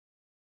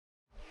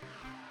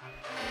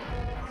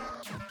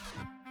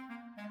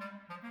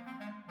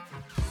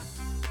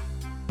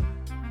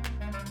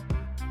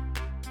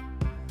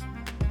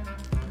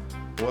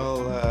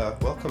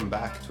Welcome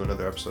back to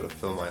another episode of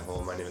Fill My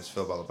Hole. My name is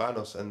Phil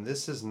Balabanos, and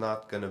this is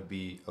not going to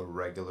be a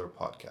regular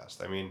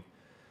podcast. I mean,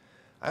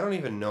 I don't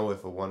even know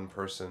if a one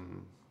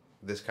person,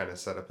 this kind of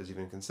setup is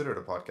even considered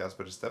a podcast,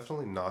 but it's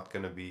definitely not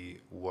going to be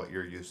what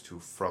you're used to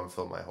from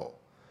Fill My Hole.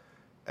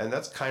 And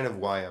that's kind of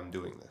why I'm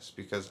doing this,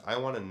 because I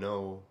want to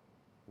know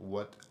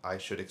what I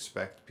should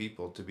expect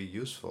people to be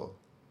useful.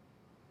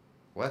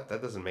 What?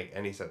 That doesn't make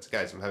any sense.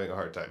 Guys, I'm having a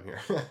hard time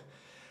here.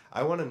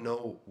 I want to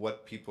know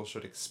what people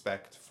should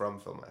expect from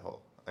Fill My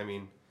Hole. I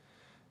mean,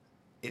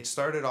 it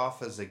started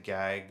off as a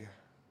gag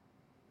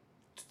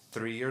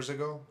 3 years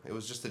ago. It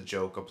was just a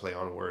joke, a play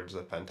on words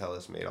that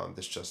Pantelis made on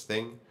This Just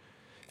Thing.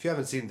 If you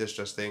haven't seen This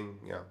Just Thing,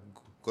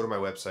 go to my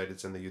website.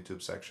 It's in the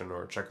YouTube section,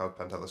 or check out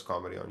Pantelis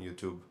Comedy on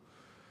YouTube,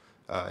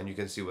 and you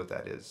can see what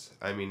that is.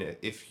 I mean,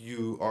 if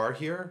you are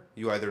here,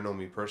 you either know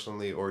me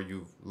personally or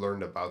you've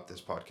learned about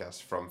this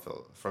podcast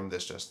from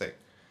This Just Thing.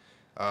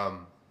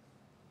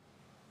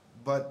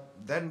 But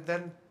then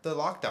the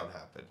lockdown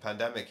happened.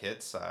 Pandemic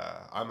hits.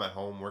 I'm at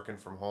home, working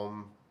from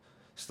home,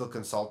 still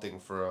consulting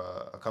for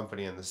a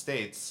company in the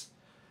States,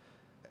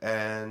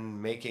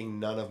 and making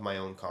none of my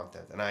own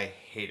content. And I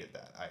hated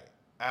that. I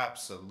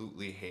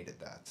absolutely hated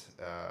that.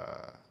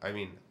 I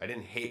mean, I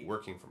didn't hate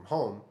working from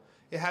home.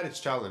 It had its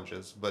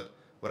challenges, but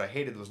what I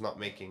hated was not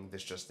making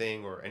This Just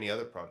Thing or any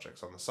other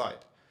projects on the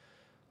side.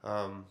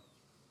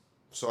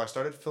 So I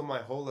started Fill My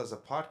Hole as a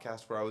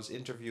podcast where I was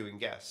interviewing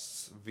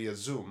guests via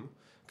Zoom.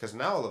 Because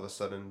now all of a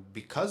sudden,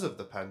 because of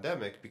the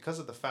pandemic, because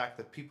of the fact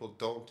that people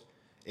don't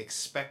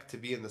expect to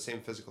be in the same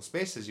physical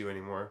space as you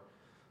anymore,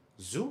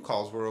 Zoom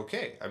calls were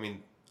okay. I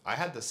mean, I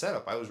had the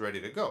setup. I was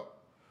ready to go.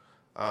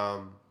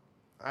 I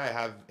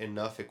have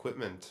enough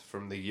equipment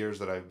from the years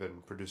that I've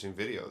been producing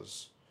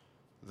videos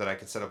that I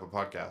could set up a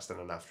podcast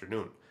in an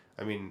afternoon.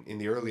 I mean, in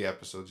the early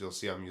episodes, you'll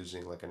see I'm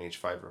using like an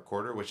H5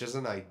 recorder, which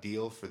isn't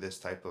ideal for this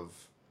type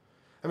of...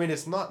 I mean,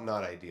 it's not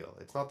ideal.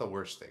 It's not the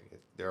worst thing.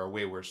 There are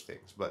way worse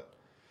things, but...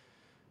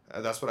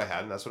 that's what I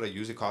had, and that's what I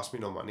use. It cost me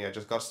no money. I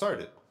just got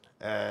started,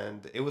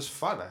 and it was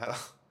fun. I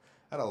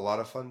had a lot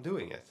of fun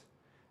doing it.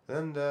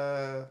 And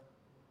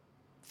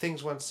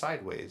things went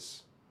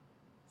sideways.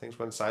 Things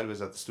went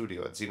sideways at the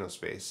studio at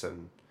Xenospace,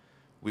 and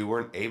we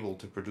weren't able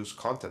to produce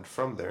content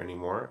from there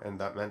anymore, and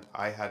that meant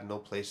I had no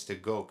place to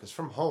go, because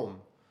from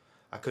home,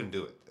 I couldn't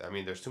do it. I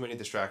mean, there's too many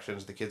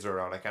distractions. The kids are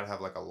around. I can't have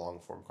like a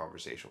long-form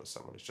conversation with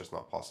someone. It's just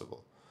not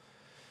possible.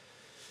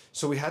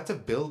 So we had to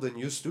build a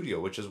new studio,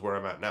 which is where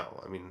I'm at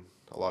now. I mean,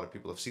 a lot of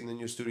people have seen the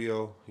new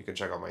studio. You can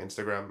check out my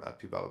Instagram at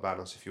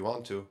pbalabanos if you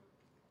want to.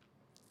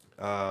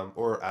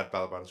 Or at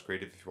Balabanos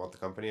Creative if you want the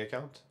company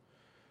account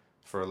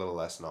for a little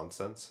less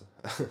nonsense.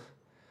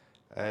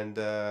 And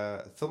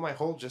Fill My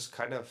Hole just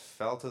kind of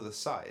fell to the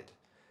side.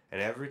 And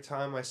every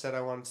time I said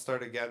I wanted to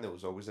start again, there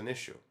was always an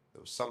issue.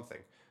 There was something.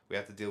 We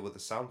had to deal with the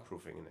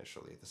soundproofing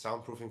initially. The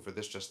soundproofing for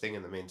This Just Thing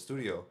in the main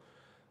studio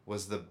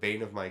was the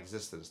bane of my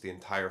existence the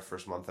entire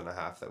first month and a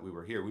half that we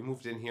were here. We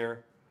moved in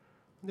here.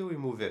 When did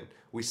we move in?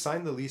 We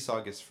signed the lease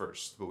August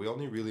 1st, but we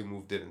only really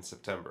moved in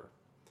September.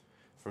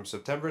 From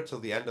September till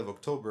the end of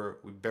October,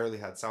 we barely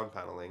had sound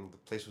paneling. The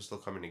place was still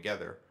coming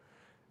together,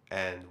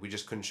 and we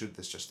just couldn't shoot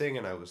This Just Thing,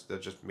 and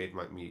that just made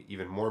me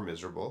even more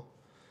miserable.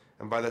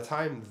 And by the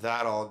time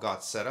that all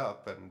got set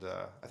up, and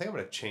I think I'm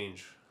going to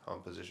change on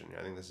position here.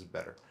 I think this is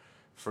better.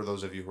 For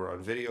those of you who are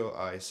on video,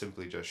 I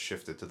simply just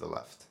shifted to the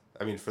left.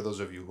 I mean, for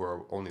those of you who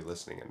are only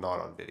listening and not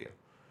on video.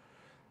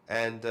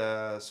 And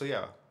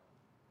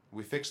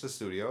we fixed the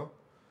studio.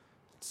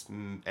 It's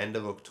end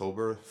of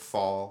October,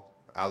 fall,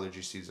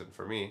 allergy season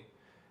for me.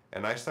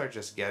 And I start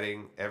just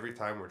getting, every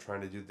time we're trying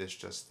to do This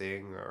Just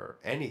Thing or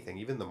anything,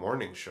 even the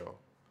morning show,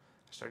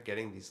 I start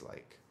getting this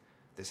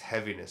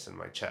heaviness in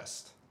my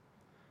chest.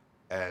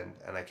 And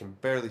I can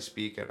barely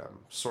speak, and I'm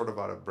sort of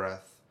out of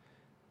breath.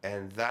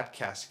 And that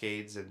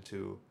cascades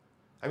into,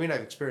 I mean, I've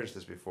experienced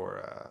this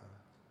before.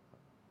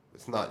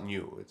 It's not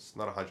new. It's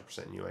not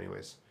 100% new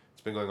anyways.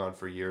 It's been going on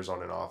for years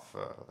on and off.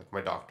 Like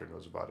my doctor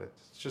knows about it.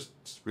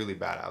 It's really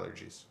bad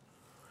allergies.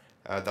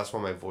 That's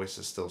why my voice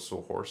is still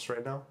so hoarse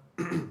right now.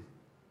 But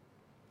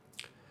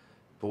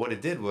what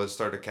it did was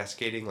start a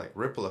cascading like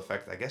ripple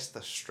effect. I guess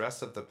the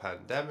stress of the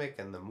pandemic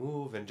and the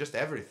move and just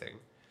everything.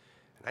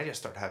 And I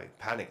just started having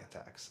panic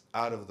attacks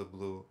out of the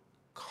blue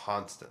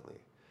constantly.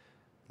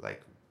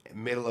 Like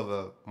middle of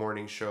a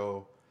morning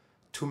show,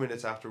 2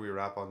 minutes after we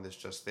wrap on This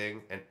Just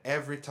Thing, and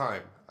every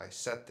time I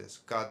set this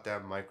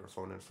goddamn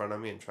microphone in front of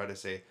me and try to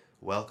say,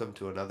 welcome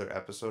to another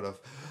episode of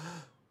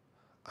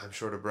I'm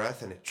short of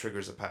breath, and it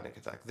triggers a panic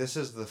attack. This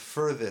is the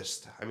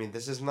furthest, I mean,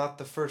 this is not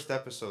the first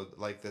episode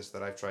like this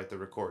that I've tried to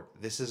record.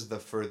 This is the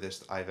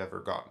furthest I've ever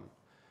gotten.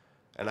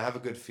 And I have a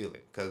good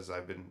feeling, because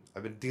I've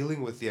been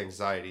dealing with the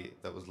anxiety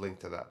that was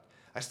linked to that.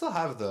 I still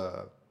have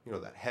that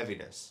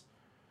heaviness.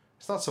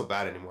 It's not so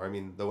bad anymore. I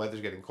mean, the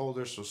weather's getting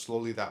colder, so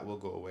slowly that will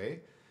go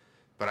away.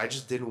 But I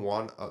just didn't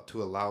want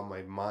to allow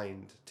my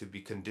mind to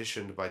be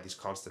conditioned by these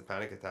constant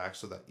panic attacks,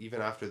 so that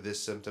even after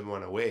this symptom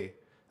went away,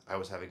 I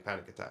was having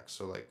panic attacks.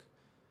 So like,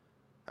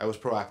 I was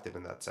proactive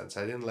in that sense.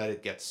 I didn't let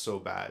it get so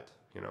bad,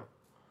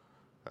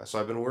 So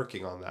I've been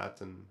working on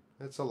that, and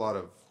it's a lot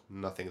of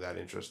nothing that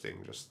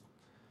interesting. Just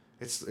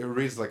it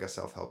reads like a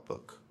self help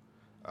book.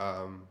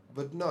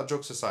 But no,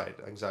 jokes aside,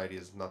 anxiety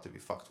is not to be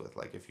fucked with.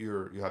 Like if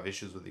you have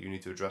issues with it, you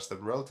need to address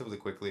them relatively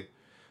quickly,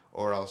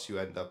 or else you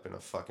end up in a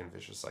fucking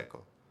vicious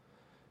cycle.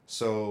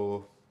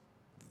 So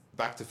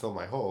back to Fill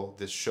My Hole,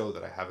 this show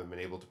that I haven't been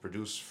able to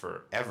produce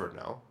forever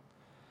now.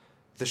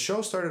 The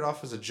show started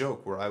off as a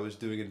joke where I was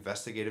doing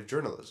investigative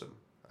journalism.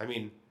 I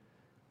mean,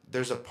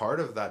 there's a part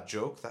of that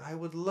joke that I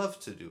would love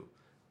to do,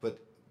 but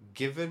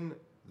given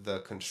the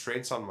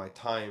constraints on my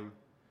time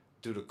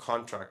due to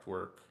contract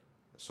work,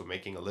 so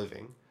making a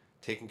living,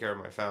 taking care of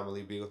my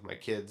family, being with my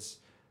kids,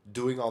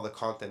 doing all the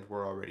content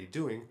we're already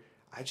doing,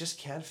 I just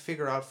can't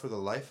figure out for the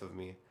life of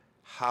me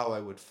how I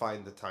would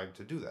find the time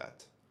to do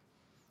that.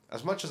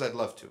 As much as I'd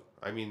love to.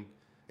 I mean,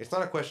 it's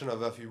not a question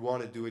of if you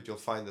want to do it, you'll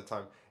find the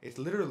time. It's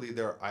literally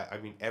there. I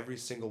mean, every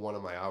single one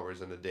of my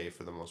hours in a day,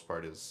 for the most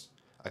part, is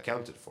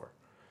accounted for.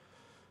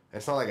 And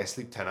it's not like I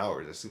sleep 10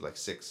 hours. I sleep like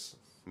 6,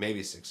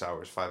 maybe 6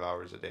 hours, 5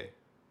 hours a day.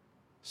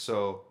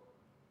 So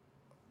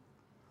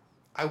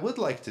I would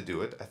like to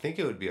do it. I think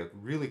it would be a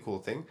really cool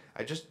thing.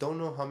 I just don't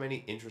know how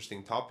many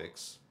interesting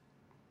topics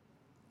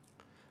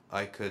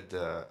I could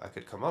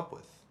come up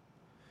with.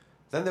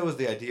 Then there was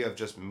the idea of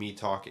just me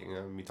talking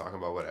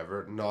about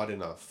whatever, not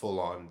in a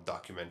full-on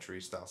documentary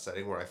style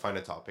setting where I find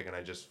a topic and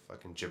I just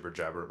fucking jibber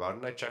jabber about it,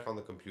 and I check on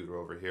the computer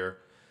over here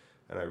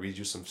and I read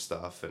you some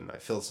stuff and I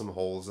fill some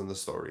holes in the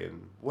story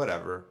and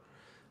whatever.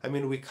 I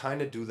mean, we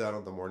kind of do that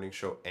on the morning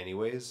show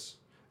anyways.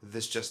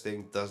 This just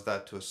thing does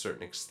that to a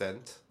certain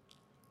extent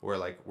where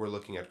like we're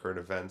looking at current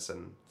events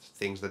and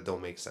things that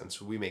don't make sense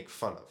we make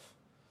fun of.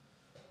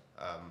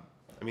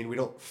 I mean, we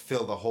don't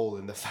fill the hole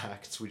in the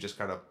facts. We just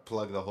kind of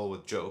plug the hole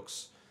with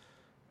jokes,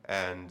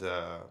 and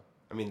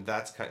I mean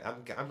that's kind.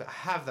 I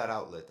have that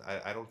outlet.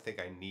 I don't think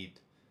I need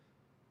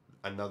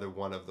another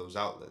one of those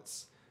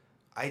outlets.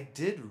 I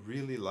did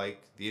really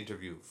like the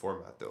interview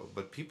format though,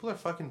 but people are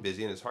fucking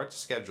busy and it's hard to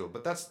schedule.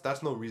 But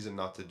that's no reason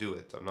not to do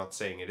it. I'm not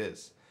saying it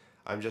is.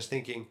 I'm just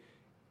thinking,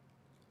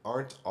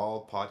 aren't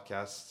all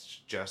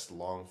podcasts just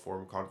long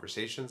form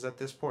conversations at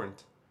this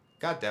point?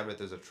 God damn it,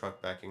 there's a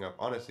truck backing up.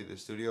 Honestly, the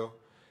studio,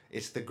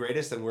 it's the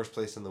greatest and worst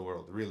place in the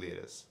world. Really, it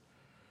is.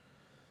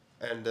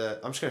 And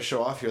I'm just going to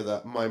show off here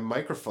that my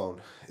microphone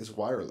is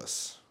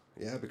wireless.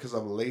 Yeah, because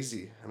I'm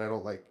lazy and I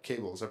don't like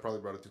cables. I probably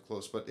brought it too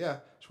close. But yeah,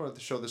 just wanted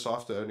to show this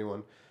off to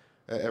everyone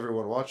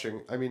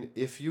watching. I mean,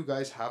 if you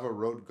guys have a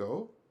Rode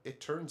Go,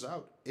 it turns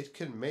out it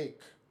can make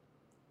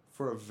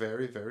for a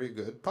very, very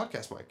good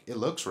podcast mic. It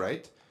looks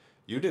right.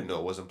 You didn't know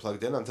it wasn't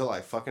plugged in until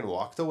I fucking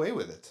walked away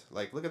with it.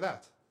 Like, look at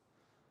that.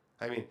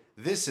 I mean,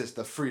 this is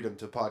the freedom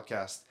to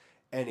podcast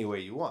any way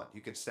you want.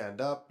 You can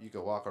stand up, you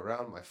can walk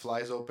around. My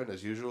fly's open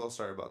as usual.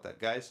 Sorry about that,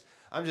 guys.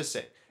 I'm just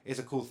saying, it's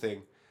a cool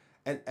thing.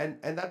 And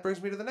that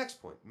brings me to the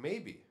next point.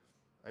 Maybe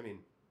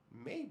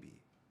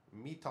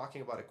me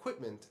talking about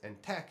equipment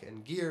and tech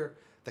and gear,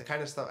 the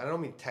kind of stuff. I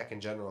don't mean tech in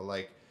general,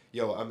 like,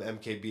 yo, I'm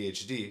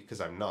MKBHD, because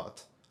I'm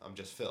not. I'm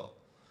just Phil.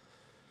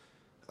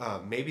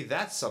 Maybe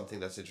that's something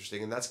that's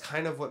interesting, and that's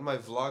kind of what my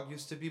vlog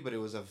used to be, but it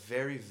was a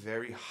very,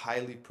 very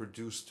highly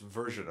produced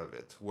version of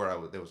it, where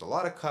there was a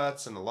lot of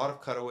cuts and a lot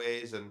of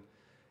cutaways, and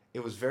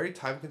it was very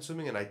time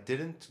consuming, and I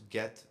didn't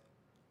get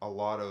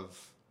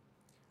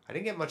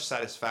much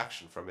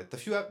satisfaction from it.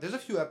 There's a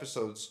few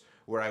episodes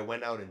where I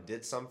went out and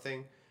did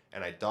something,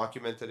 and I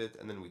documented it,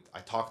 and then I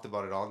talked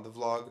about it on the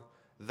vlog.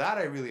 That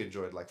I really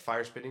enjoyed, like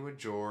fire spinning with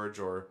George,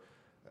 or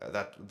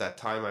that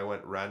time I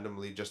went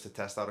randomly just to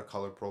test out a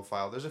color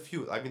profile. There's a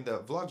few. I mean, the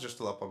vlogs are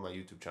still up on my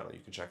YouTube channel. You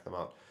can check them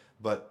out.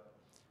 But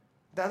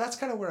that's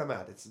kind of where I'm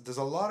at. There's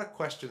a lot of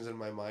questions in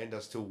my mind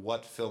as to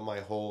what Fill My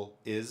Hole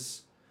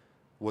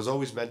was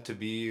always meant to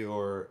be,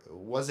 or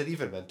was it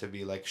even meant to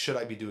be? Like, should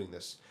I be doing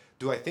this?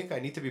 Do I think I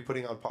need to be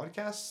putting out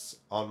podcasts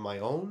on my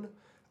own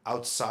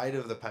outside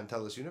of the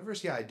Pantelis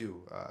universe? Yeah, I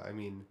do. I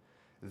mean,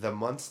 the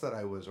months that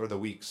I was, or the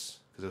weeks,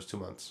 because it was 2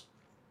 months.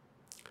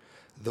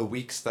 The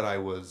weeks that I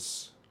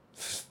was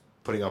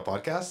putting out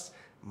podcasts,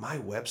 my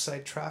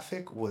website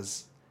traffic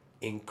was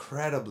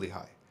incredibly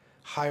high,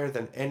 higher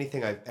than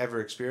anything I've ever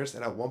experienced.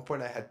 And at one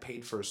point I had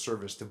paid for a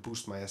service to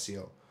boost my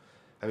SEO.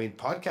 I mean,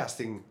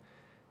 podcasting,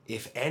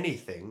 if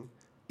anything,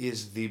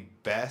 is the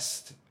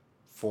best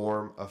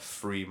form of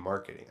free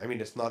marketing. I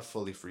mean, it's not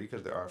fully free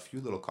because there are a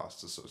few little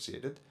costs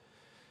associated.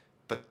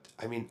 But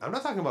I mean, I'm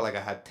not talking about like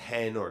I had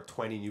 10 or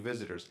 20 new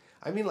visitors.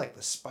 I mean, like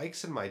the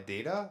spikes in my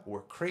data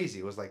were crazy.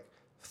 It was like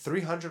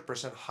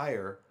 300%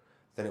 higher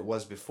than it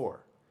was before.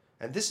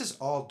 And this is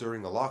all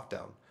during a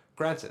lockdown.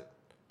 Granted,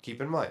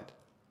 keep in mind,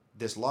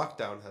 this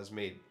lockdown has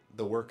made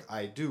the work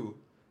I do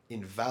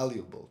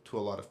invaluable to a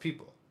lot of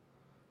people.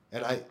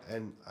 And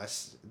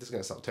this is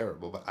going to sound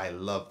terrible, but I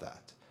love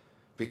that.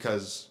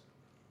 Because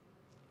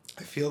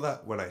I feel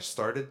that when I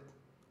started,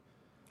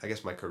 I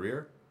guess, my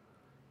career,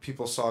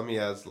 people saw me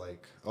as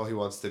like, oh, he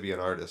wants to be an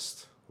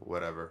artist,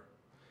 whatever.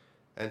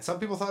 And some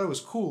people thought it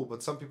was cool,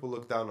 but some people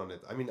looked down on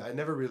it. I mean, I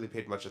never really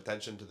paid much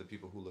attention to the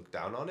people who looked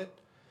down on it.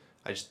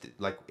 I just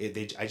like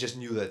it, I just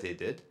knew that they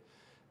did.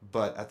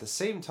 But at the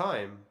same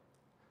time,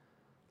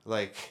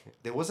 like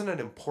there wasn't an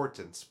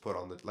importance put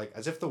on the, like,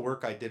 as if the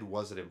work I did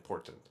wasn't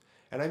important.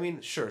 And I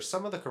mean, sure,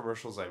 some of the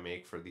commercials I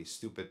make for these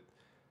stupid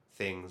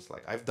things,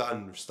 like I've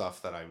done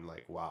stuff that I'm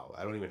like, wow,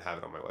 I don't even have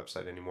it on my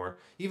website anymore.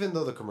 Even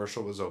though the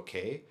commercial was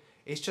okay,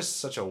 it's just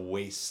such a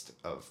waste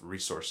of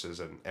resources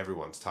and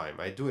everyone's time.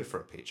 I do it for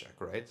a paycheck,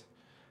 right?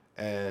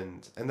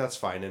 And that's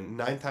fine. And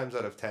 9 times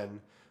out of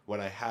 10,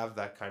 when I have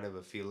that kind of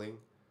a feeling,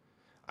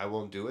 I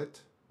won't do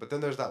it. But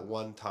then there's that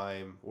one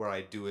time where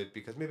I do it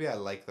because maybe I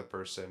like the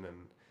person,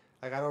 and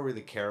like I don't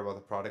really care about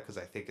the product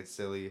because I think it's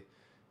silly,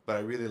 but I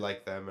really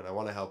like them and I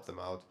want to help them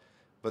out.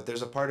 But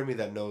there's a part of me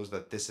that knows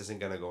that this isn't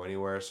gonna go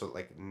anywhere. So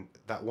like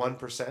that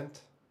 1%,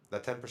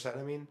 that 10%,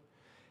 I mean,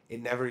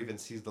 it never even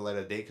sees the light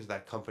of day because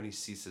that company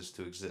ceases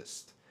to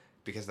exist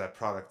because that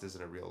product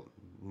isn't a real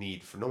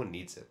need for, no one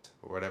needs it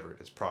or whatever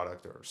it is,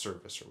 product or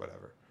service or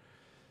whatever.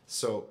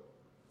 So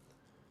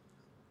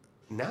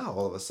now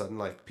all of a sudden,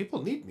 like,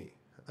 people need me.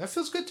 It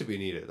feels good to be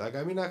needed. Like,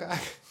 I mean, I'm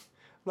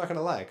not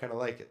gonna lie, I kind of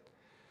like it.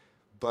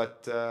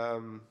 But I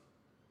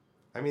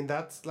mean,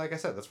 that's, like I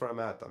said, that's where I'm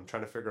at. I'm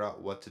trying to figure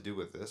out what to do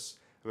with this.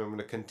 I mean, I'm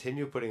gonna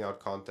continue putting out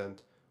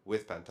content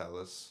with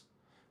Pantelis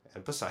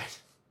and Poseidon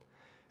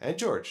and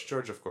George.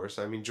 George, of course.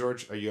 I mean,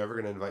 George, are you ever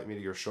gonna invite me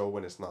to your show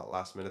when it's not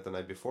last minute the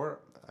night before?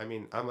 I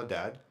mean, I'm a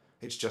dad.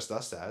 It's just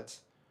us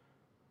dads.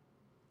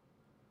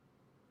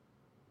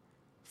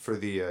 For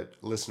the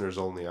listeners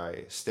only,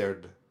 I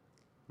stared,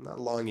 not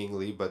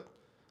longingly, but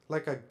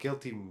like a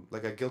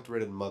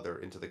guilt-ridden mother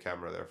into the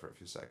camera there for a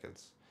few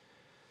seconds.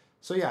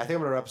 So yeah, I think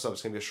I'm gonna wrap this up.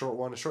 It's gonna be a short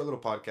one, a short little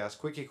podcast,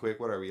 quickie quick.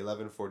 What are we?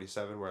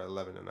 11:47. We're at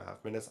 11 and a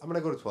half minutes. I'm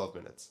gonna go to 12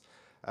 minutes.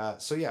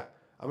 So yeah,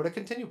 I'm gonna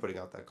continue putting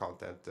out that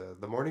content.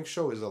 The morning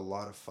show is a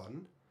lot of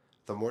fun.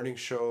 The morning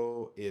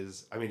show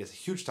is, I mean, it's a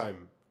huge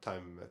time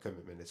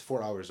commitment. It's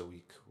 4 hours a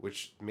week,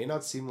 which may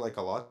not seem like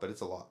a lot, but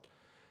it's a lot.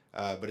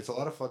 But it's a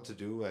lot of fun to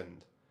do,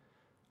 and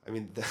I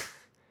mean,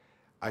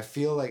 I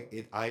feel like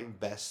it. I'm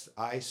best.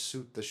 I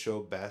suit the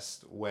show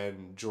best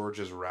when George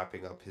is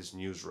wrapping up his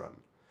news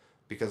run,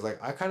 because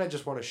like I kind of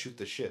just want to shoot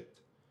the shit.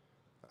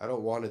 I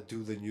don't want to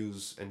do the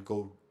news and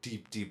go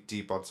deep, deep,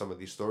 deep on some of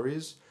these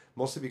stories.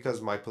 Mostly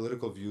because my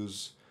political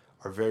views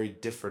are very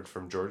different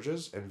from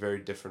George's and very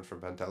different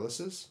from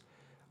Pantelis's.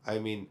 I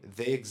mean,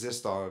 they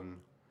exist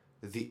on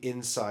the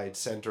inside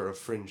center of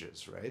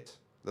fringes, right?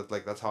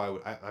 That's how I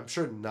would. I'm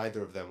sure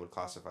neither of them would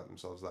classify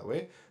themselves that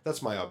way.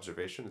 That's my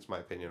observation. It's my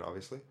opinion,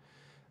 obviously.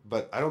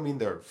 But I don't mean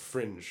they're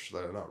fringe,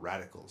 they're not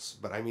radicals,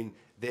 but I mean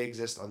they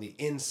exist on the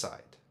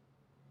inside,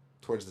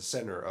 towards the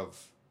center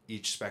of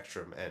each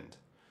spectrum end.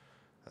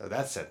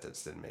 That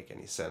sentence didn't make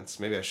any sense.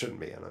 Maybe I shouldn't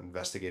be an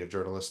investigative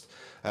journalist,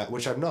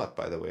 which I'm not,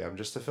 by the way. I'm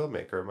just a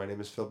filmmaker. My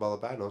name is Phil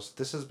Balabanos.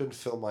 This has been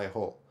Fill My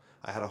Hole.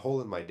 I had a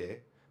hole in my day,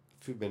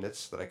 a few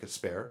minutes that I could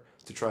spare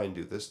to try and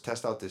do this,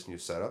 test out this new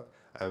setup.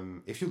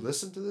 If you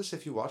listen to this,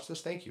 if you watch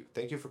this, thank you.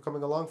 Thank you for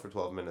coming along for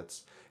 12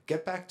 minutes.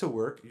 Get back to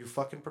work, you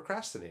fucking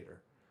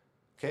procrastinator.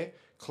 Okay?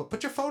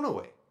 Put your phone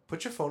away.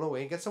 Put your phone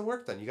away and get some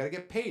work done. You gotta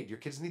get paid. Your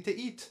kids need to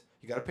eat.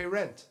 You gotta pay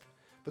rent.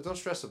 But don't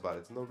stress about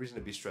it. There's no reason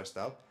to be stressed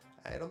out.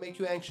 It'll make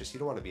you anxious. You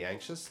don't want to be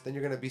anxious. Then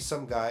you're gonna be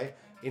some guy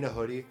in a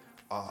hoodie,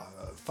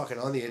 fucking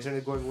on the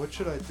internet, going, "What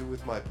should I do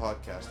with my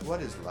podcast?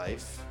 What is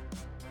life?"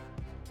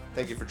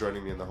 Thank you for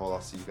joining me in the hole.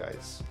 I'll see you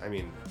guys. I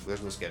mean,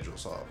 there's no schedule,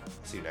 so I'll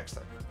see you next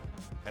time.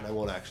 And I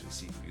won't actually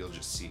see you. You'll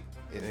just see.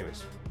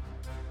 Anyways,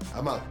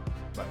 I'm out.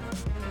 Bye.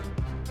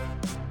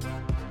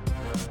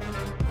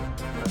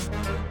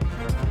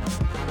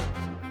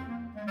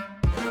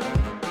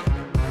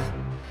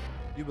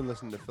 You've been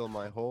listening to Fill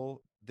My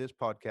Hole. This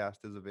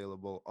podcast is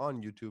available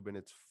on YouTube in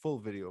its full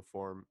video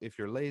form. If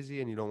you're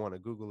lazy and you don't want to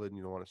Google it and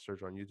you don't want to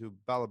search on YouTube,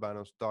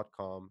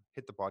 balabanos.com,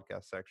 hit the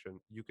podcast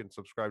section. You can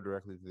subscribe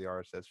directly to the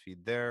RSS feed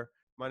there.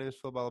 My name is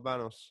Phil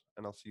Balabanos,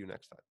 and I'll see you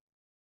next time.